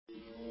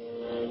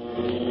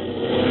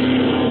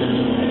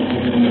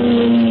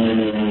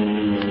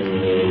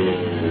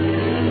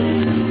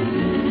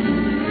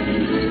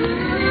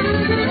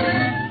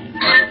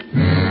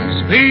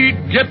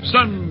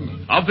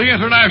of the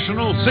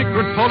International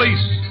Secret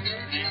Police.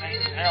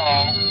 Ceiling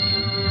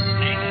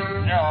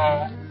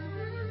zero.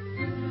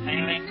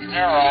 Ceiling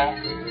zero.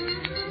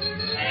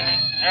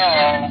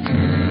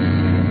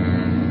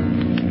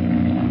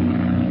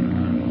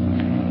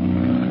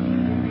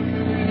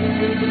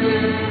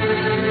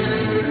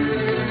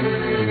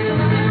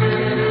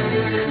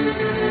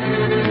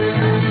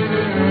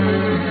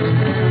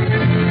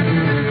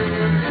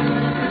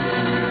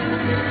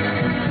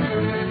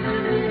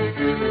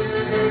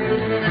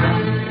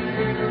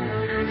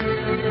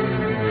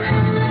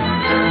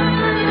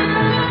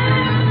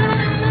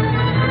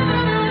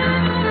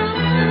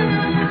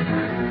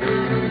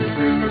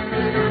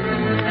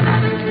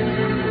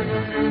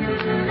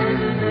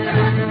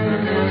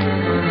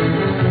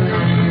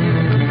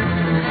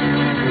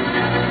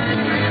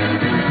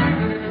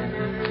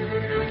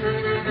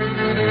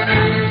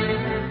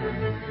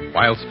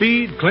 While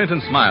Speed, Clint,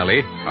 and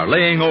Smiley are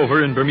laying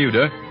over in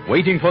Bermuda,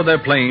 waiting for their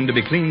plane to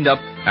be cleaned up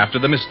after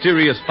the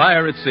mysterious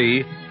fire at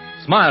sea,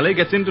 Smiley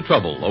gets into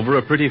trouble over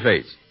a pretty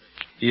face.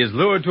 He is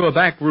lured to a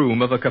back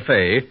room of a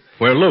cafe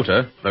where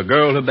Lota, the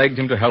girl who begged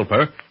him to help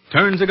her,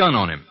 turns a gun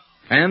on him.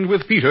 And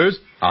with Peters,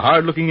 a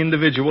hard-looking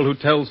individual who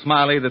tells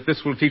Smiley that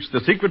this will teach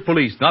the secret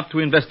police not to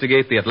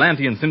investigate the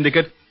Atlantean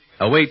syndicate,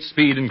 awaits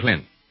Speed and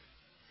Clint.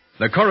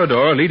 The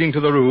corridor leading to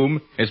the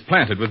room is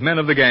planted with men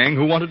of the gang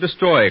who want to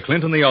destroy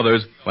Clint and the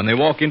others when they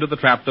walk into the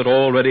trap that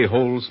already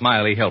holds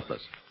Smiley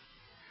helpless.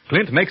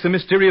 Clint makes a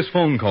mysterious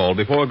phone call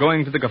before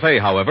going to the cafe,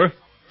 however,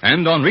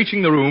 and on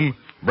reaching the room,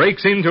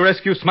 breaks in to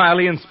rescue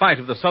Smiley in spite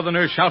of the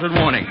Southerner's shouted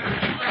warning.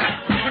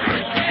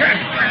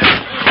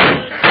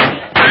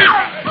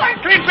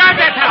 Clint, grab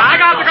that fella. I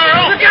got the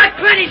girl. Look out,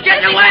 Clint, he's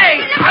getting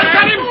away. I'll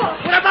cut him.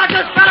 What about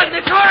those fellas in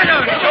the corridor?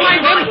 Don't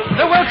mind them.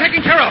 They're well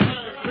taken care of.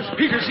 This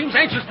Peter seems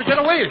anxious to get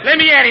away. Let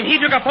me at him. He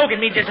took a poke at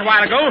me just a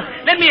while ago.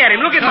 Let me at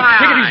him. Look at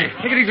my Take it eye. easy.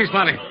 Take it easy,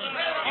 Smiley.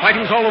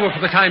 Fighting's all over for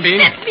the time being.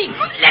 Let me.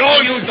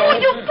 You don't.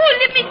 You fool,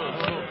 let me.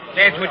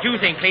 That's what you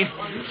think, Clint.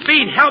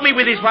 Speed, help me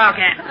with this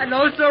wildcat. I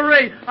know,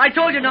 sorry. I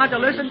told you not to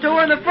listen to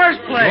her in the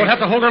first place. You won't have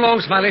to hold her long,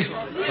 Smiley.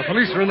 The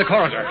police are in the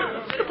corridor.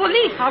 The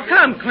police? How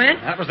come, Clint?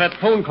 That was that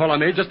phone call I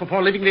made just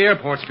before leaving the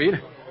airport, Speed.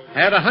 I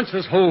had a hunch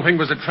this whole thing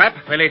was a trap.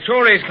 Well, it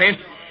sure is, Clint.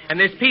 And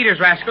this Peters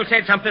rascal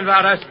said something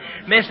about us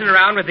messing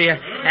around with the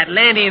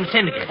Atlantean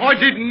syndicate. I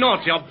did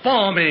not, you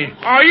balmy.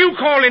 Are you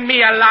calling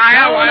me a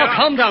liar? Now,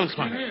 calm down,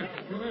 Smiley.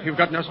 You've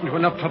gotten us into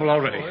enough trouble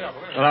already.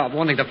 Without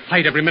wanting to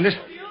fight every minute.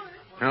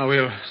 Now,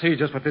 we'll see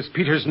just what this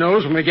Peters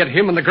knows when we get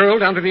him and the girl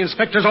down to the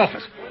inspector's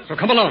office. So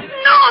come along. No,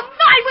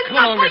 I will Come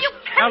not. along, For miss. you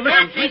Now, can't.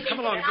 listen, please, come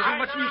along. It'll be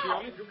much easier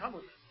on you if you come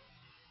with me.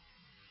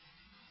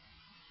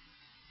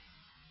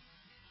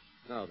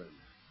 Now, then,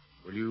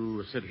 will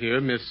you sit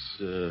here, Miss...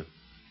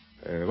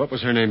 what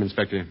was her name,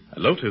 Inspector?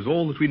 Lota is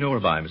all that we know her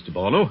by, Mr.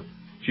 Barlow.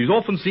 She's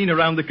often seen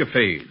around the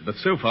cafes, but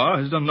so far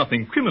has done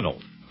nothing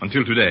criminal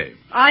until today.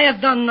 I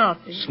have done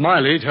nothing.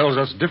 Smiley tells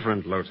us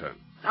different, Lota.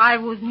 I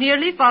was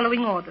merely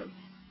following orders.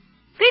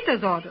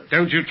 Peter's orders.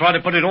 Don't you try to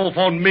put it off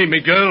on me,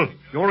 me girl.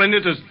 You're in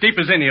it as deep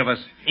as any of us.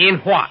 In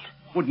what?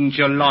 Wouldn't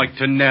you like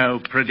to know,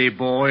 pretty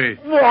boy?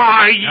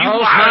 Why, you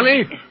Now, are...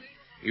 Smiley,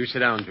 you sit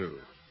down, too.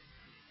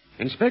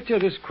 Inspector,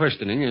 this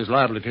questioning is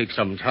liable to take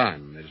some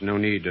time. There's no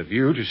need of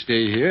you to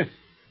stay here.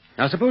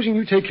 Now, supposing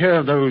you take care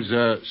of those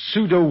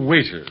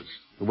pseudo-waiters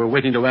who were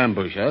waiting to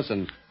ambush us,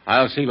 and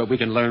I'll see what we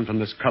can learn from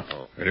this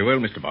couple. Very well,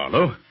 Mr.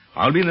 Barlow.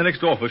 I'll be in the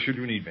next office should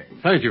you need me.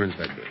 Thank you,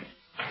 Inspector.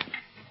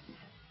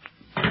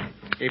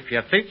 If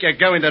you think you're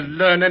going to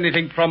learn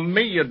anything from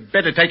me, you'd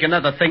better take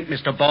another think,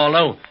 Mr.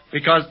 Barlow,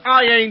 because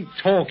I ain't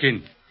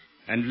talking.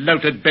 And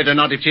Lota'd better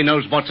not if she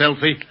knows what's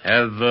healthy.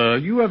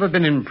 Have you ever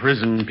been in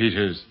prison,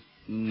 Peters?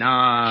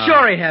 Nah.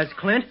 Sure he has,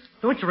 Clint.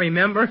 Don't you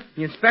remember?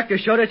 The inspector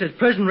showed us his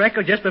prison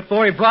record just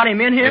before he brought him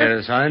in here.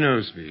 Yes, I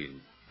know, Speed.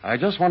 I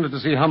just wanted to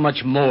see how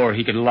much more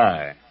he could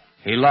lie.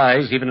 He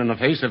lies even in the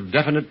face of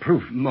definite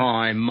proof.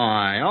 My,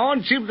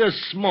 aren't you the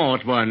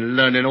smart one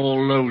learning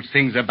all those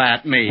things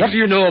about me? What do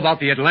you know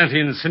about the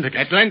Atlantean syndicate?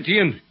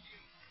 Atlantean?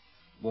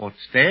 What's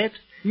that?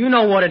 You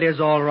know what it is,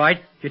 all right.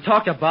 You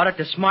talked about it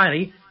to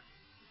Smiley.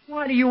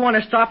 Why do you want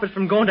to stop us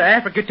from going to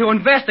Africa to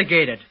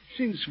investigate it?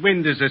 Since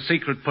when does the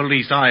secret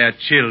police hire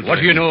children? What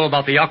do you know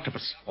about the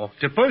octopus?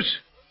 Octopus?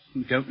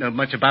 Don't know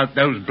much about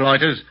those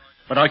blighters,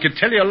 but I could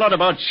tell you a lot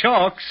about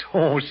sharks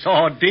or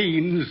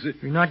sardines.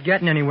 You're not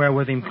getting anywhere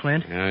with him,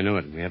 Clint. Yeah, I know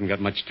it. We haven't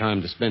got much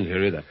time to spend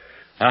here either.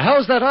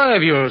 How's that eye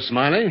of yours,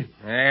 Smiley?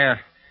 Yeah.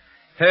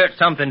 Hurt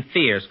something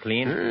fierce,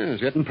 Clint.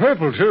 It's getting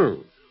purple,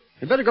 too.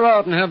 You'd better go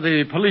out and have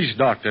the police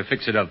doctor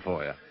fix it up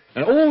for you.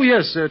 And,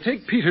 yes,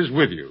 take Peters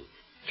with you.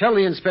 Tell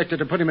the inspector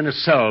to put him in a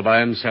cell by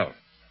himself.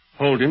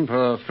 Hold him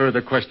for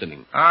further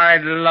questioning.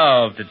 I'd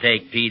love to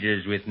take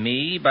Peters with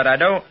me, but I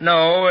don't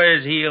know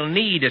as he'll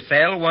need a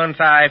cell once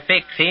I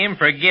fix him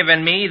for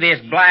giving me this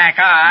black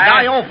eye.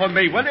 Lie off of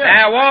me, will you?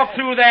 Now walk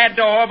through that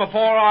door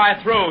before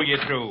I throw you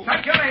through.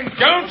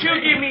 Don't you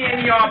give me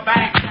any of your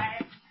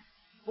back.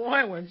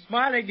 Boy, when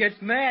Smiley gets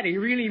mad, he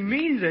really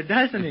means it,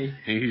 doesn't he?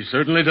 He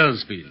certainly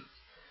does, Speed.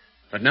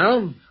 But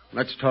now,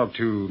 let's talk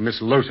to Miss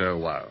Lota a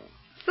while.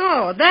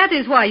 So, that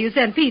is why you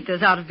sent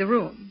Peters out of the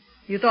room.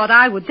 You thought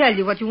I would tell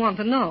you what you want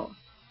to know.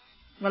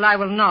 Well, I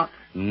will not.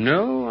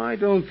 No, I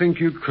don't think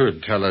you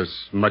could tell us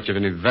much of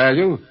any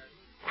value.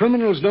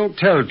 Criminals don't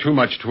tell too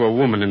much to a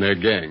woman in their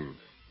gang.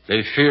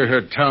 They fear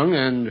her tongue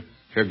and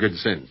her good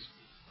sense.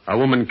 A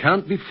woman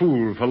can't be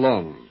fooled for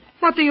long.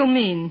 What do you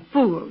mean,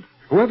 fooled?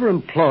 Whoever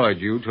employed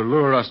you to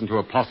lure us into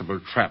a possible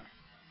trap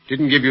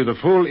didn't give you the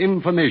full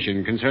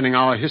information concerning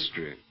our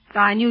history.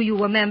 I knew you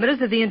were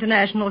members of the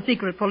International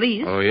Secret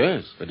Police. Oh,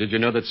 yes. But did you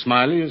know that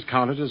Smiley is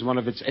counted as one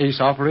of its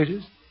ace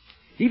operators?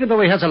 Even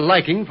though he has a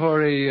liking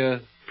for a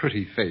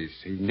pretty face,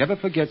 he never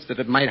forgets that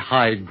it might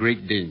hide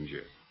great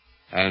danger.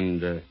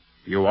 And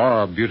you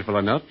are beautiful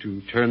enough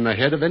to turn the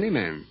head of any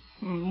man.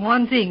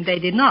 One thing they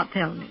did not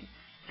tell me,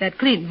 that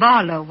Clint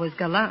Barlow was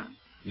gallant.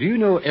 Do you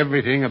know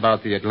everything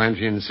about the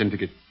Atlantean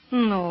Syndicate?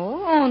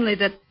 No, only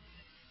that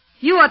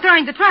you are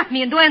trying to trap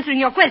me into answering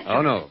your question.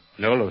 Oh, no.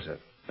 No, Losa.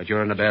 But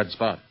you're in a bad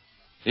spot.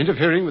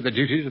 Interfering with the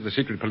duties of the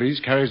secret police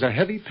carries a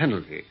heavy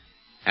penalty.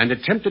 And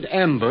attempted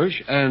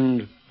ambush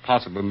and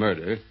possible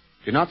murder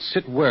do not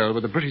sit well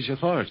with the British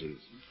authorities.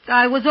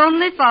 I was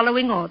only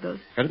following orders.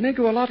 It'd make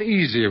it a lot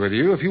easier with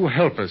you if you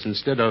help us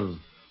instead of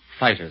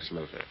fight us,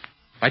 Lothar.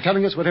 By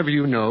telling us whatever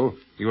you know,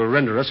 you will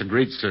render us a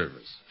great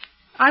service.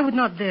 I would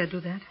not dare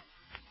do that.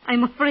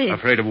 I'm afraid.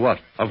 Afraid of what?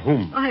 Of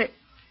whom? I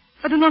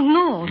do not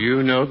know. Do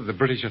you know that the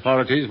British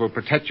authorities will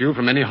protect you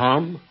from any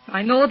harm?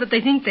 I know that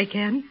they think they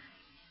can.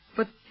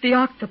 But the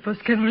octopus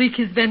can wreak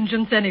his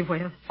vengeance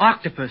anywhere.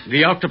 Octopus?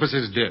 The octopus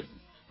is dead.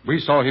 We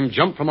saw him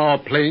jump from our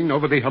plane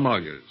over the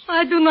Himalayas.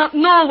 I do not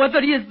know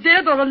whether he is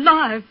dead or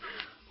alive.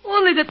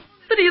 Only that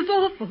he is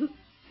awful.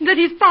 That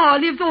his power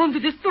lives on to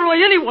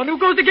destroy anyone who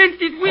goes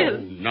against his will.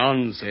 Oh,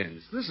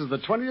 nonsense. This is the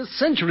 20th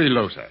century,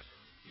 Lothar.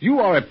 You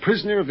are a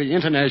prisoner of the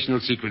International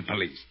Secret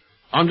Police,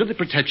 under the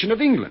protection of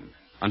England,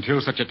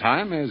 until such a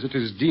time as it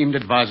is deemed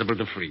advisable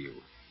to free you.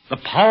 The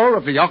power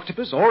of the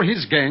octopus or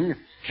his gang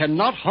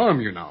cannot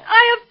harm you now.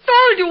 I have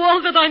told you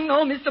all that I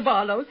know, Mr.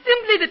 Barlow.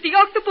 Simply that the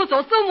octopus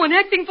or someone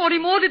acting for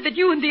him ordered that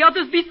you and the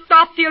others be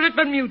stopped here at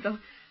Bermuda.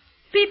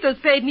 Peters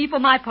paid me for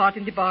my part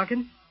in the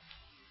bargain.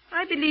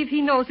 I believe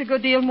he knows a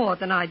good deal more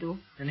than I do.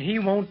 And he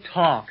won't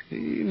talk.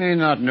 He may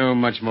not know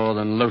much more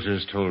than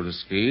Lothar's told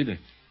us, Speed.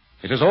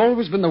 It has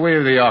always been the way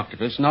of the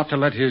octopus not to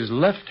let his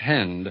left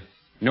hand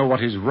know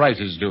what his right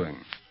is doing.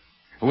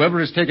 Whoever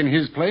has taken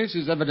his place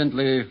is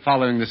evidently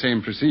following the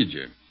same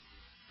procedure.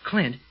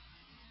 Clint,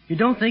 you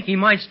don't think he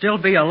might still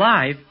be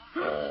alive?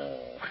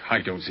 Oh,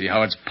 I don't see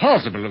how it's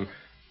possible.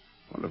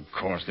 Well, of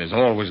course, there's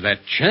always that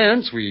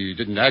chance. We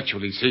didn't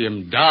actually see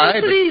him die.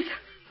 Oh,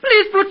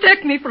 please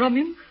protect me from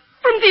him.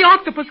 From the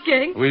octopus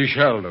gang. We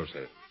shall,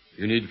 Lothar.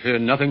 You need fear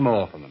nothing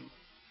more from them.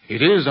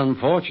 It is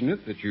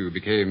unfortunate that you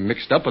became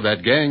mixed up with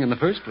that gang in the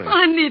first place.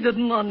 I needed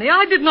money.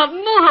 I did not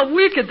know how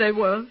wicked they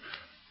were.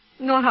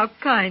 Nor how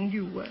kind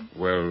you were.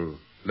 Well,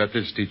 let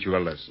this teach you a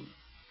lesson.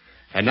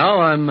 And now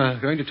I'm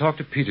going to talk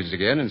to Peters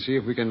again and see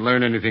if we can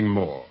learn anything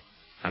more.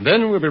 And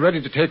then we'll be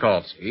ready to take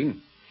off,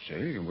 Speed.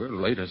 Say, we're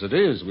late as it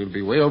is. We'll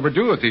be way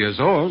overdue at the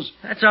Azores.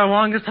 That's our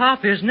longest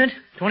hop, isn't it?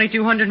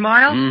 2,200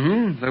 miles?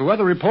 Mm-hmm. The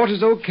weather report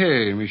is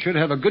okay, and we should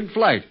have a good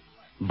flight,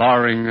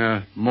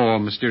 barring more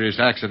mysterious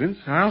accidents.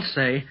 I'll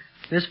say.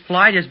 This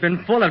flight has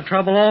been full of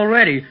trouble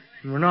already.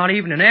 We're not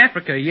even in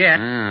Africa yet.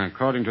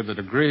 According to the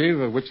degree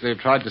with which they've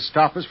tried to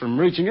stop us from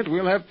reaching it,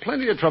 we'll have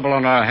plenty of trouble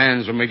on our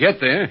hands when we get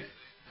there.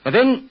 But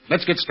then,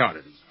 let's get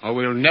started, or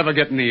we'll never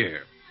get in the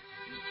air.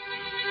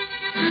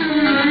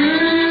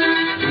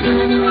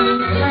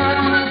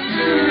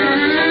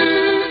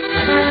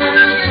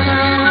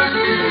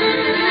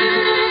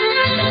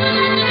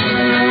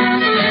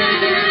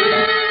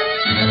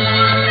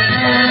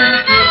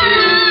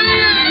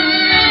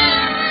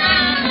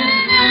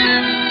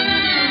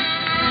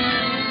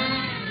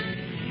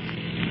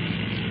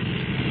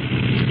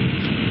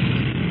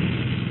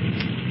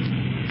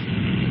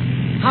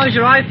 How's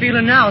your eye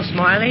feeling now,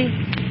 Smiley?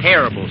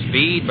 Terrible,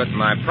 Speed, but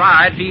my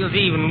pride feels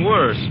even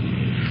worse.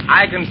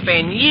 I can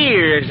spend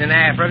years in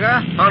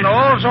Africa, hunt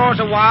all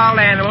sorts of wild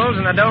animals,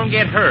 and I don't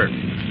get hurt.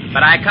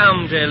 But I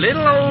come to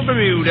little old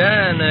Bermuda,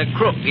 and the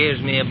crook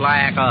gives me a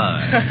black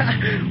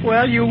eye.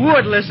 Well, you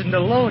would listen to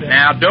Loda.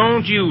 Now,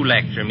 don't you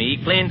lecture me.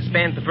 Clint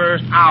spent the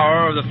first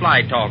hour of the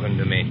flight talking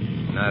to me.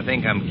 And I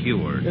think I'm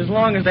cured. As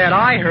long as that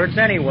eye hurts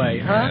anyway,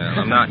 huh?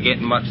 Well, I'm not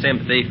getting much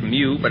sympathy from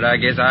you, but I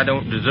guess I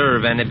don't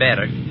deserve any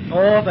better.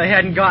 Oh, if they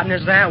hadn't gotten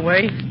us that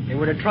way, they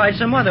would have tried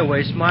some other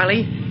way,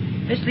 Smiley.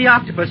 It's the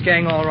octopus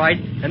gang, all right,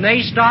 and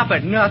they stop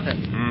at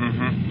nothing.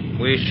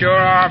 Mm-hmm. We sure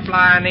are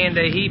flying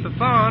into a heap of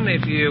fun,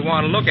 if you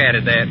want to look at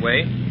it that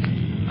way.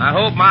 I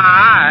hope my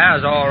eye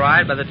is all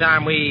right by the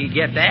time we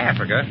get to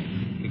Africa,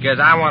 because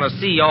I want to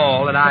see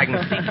all that I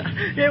can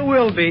see. It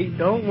will be.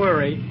 Don't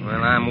worry.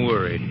 Well, I'm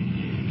worried.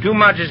 Too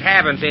much has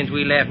happened since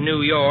we left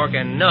New York,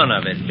 and none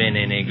of it's been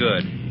any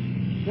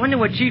good. Wonder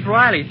what Chief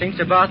Riley thinks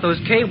about those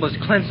cables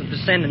Clint's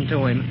sending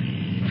to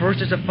him.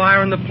 First it's a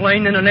fire on the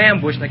plane, then an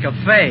ambush in the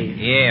cafe.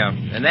 Yeah.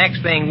 The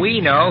next thing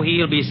we know,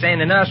 he'll be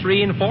sending us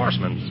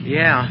reinforcements.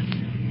 Yeah.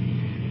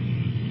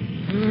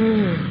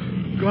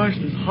 Gosh,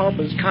 this hop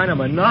is kind of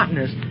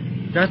monotonous.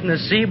 Nothing to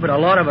see but a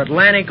lot of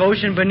Atlantic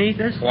Ocean beneath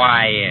us.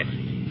 Quiet.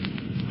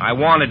 I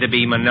want it to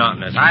be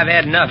monotonous. I've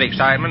had enough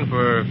excitement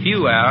for a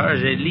few hours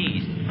at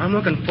least. I'm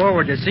looking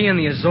forward to seeing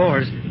the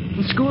Azores.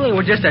 In school, they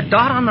were just a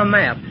dot on the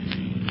map.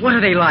 What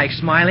are they like,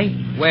 Smiley?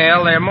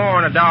 Well, they're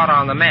more than a dot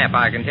on the map,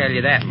 I can tell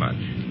you that much.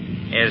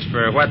 As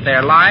for what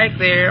they're like,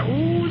 they're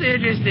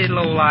just little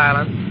old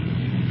islands.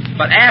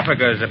 But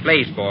Africa's the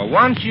place, boy.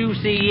 Once you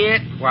see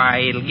it, why,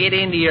 it'll get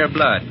into your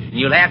blood.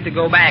 You'll have to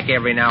go back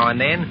every now and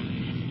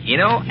then. You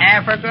know,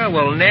 Africa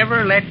will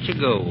never let you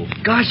go.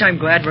 Gosh, I'm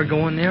glad we're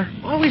going there.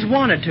 Always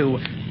wanted to.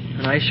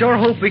 And I sure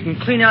hope we can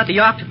clean out the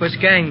octopus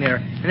gang there,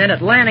 and that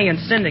Atlantean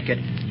syndicate,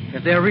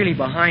 if they're really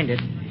behind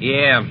it.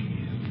 Yeah.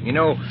 You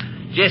know,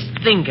 just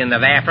thinking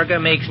of Africa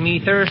makes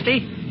me thirsty.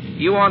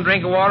 You want a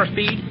drink of water,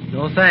 Speed?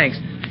 No, thanks.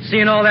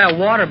 Seeing all that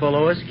water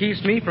below us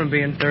keeps me from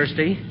being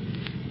thirsty.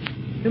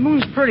 The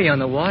moon's pretty on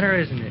the water,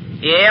 isn't it?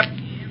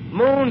 Yep.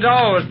 Moon's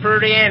always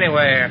pretty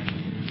anywhere.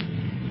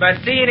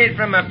 But seeing it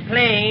from a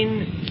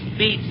plane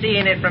beats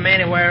seeing it from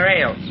anywhere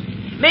else.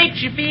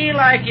 Makes you feel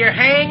like you're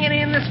hanging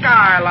in the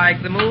sky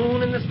like the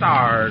moon and the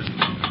stars.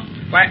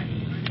 What?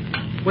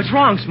 What's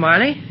wrong,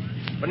 Smiley?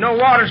 But no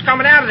water's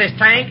coming out of this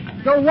tank.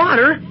 No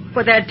water?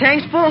 But that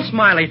tank's full,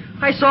 Smiley.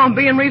 I saw him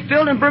being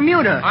refilled in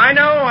Bermuda. I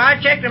know. I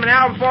checked them an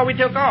hour before we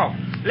took off.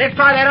 Let's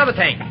try that other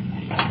tank.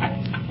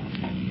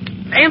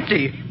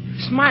 Empty.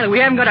 Smiley, we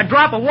haven't got a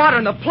drop of water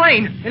in the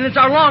plane, and it's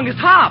our longest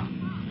hop.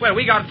 Well,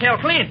 we got to tell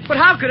Clint. But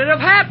how could it have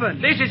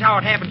happened? This is how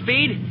it happened,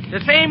 Speed.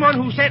 The same one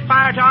who set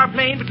fire to our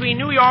plane between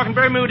New York and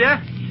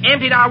Bermuda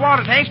emptied our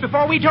water tanks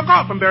before we took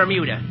off from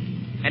Bermuda.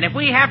 And if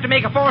we have to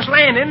make a forced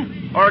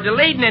landing, or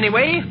delayed in any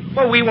way,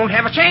 well, we won't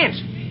have a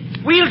chance.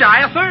 We'll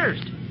die of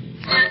thirst.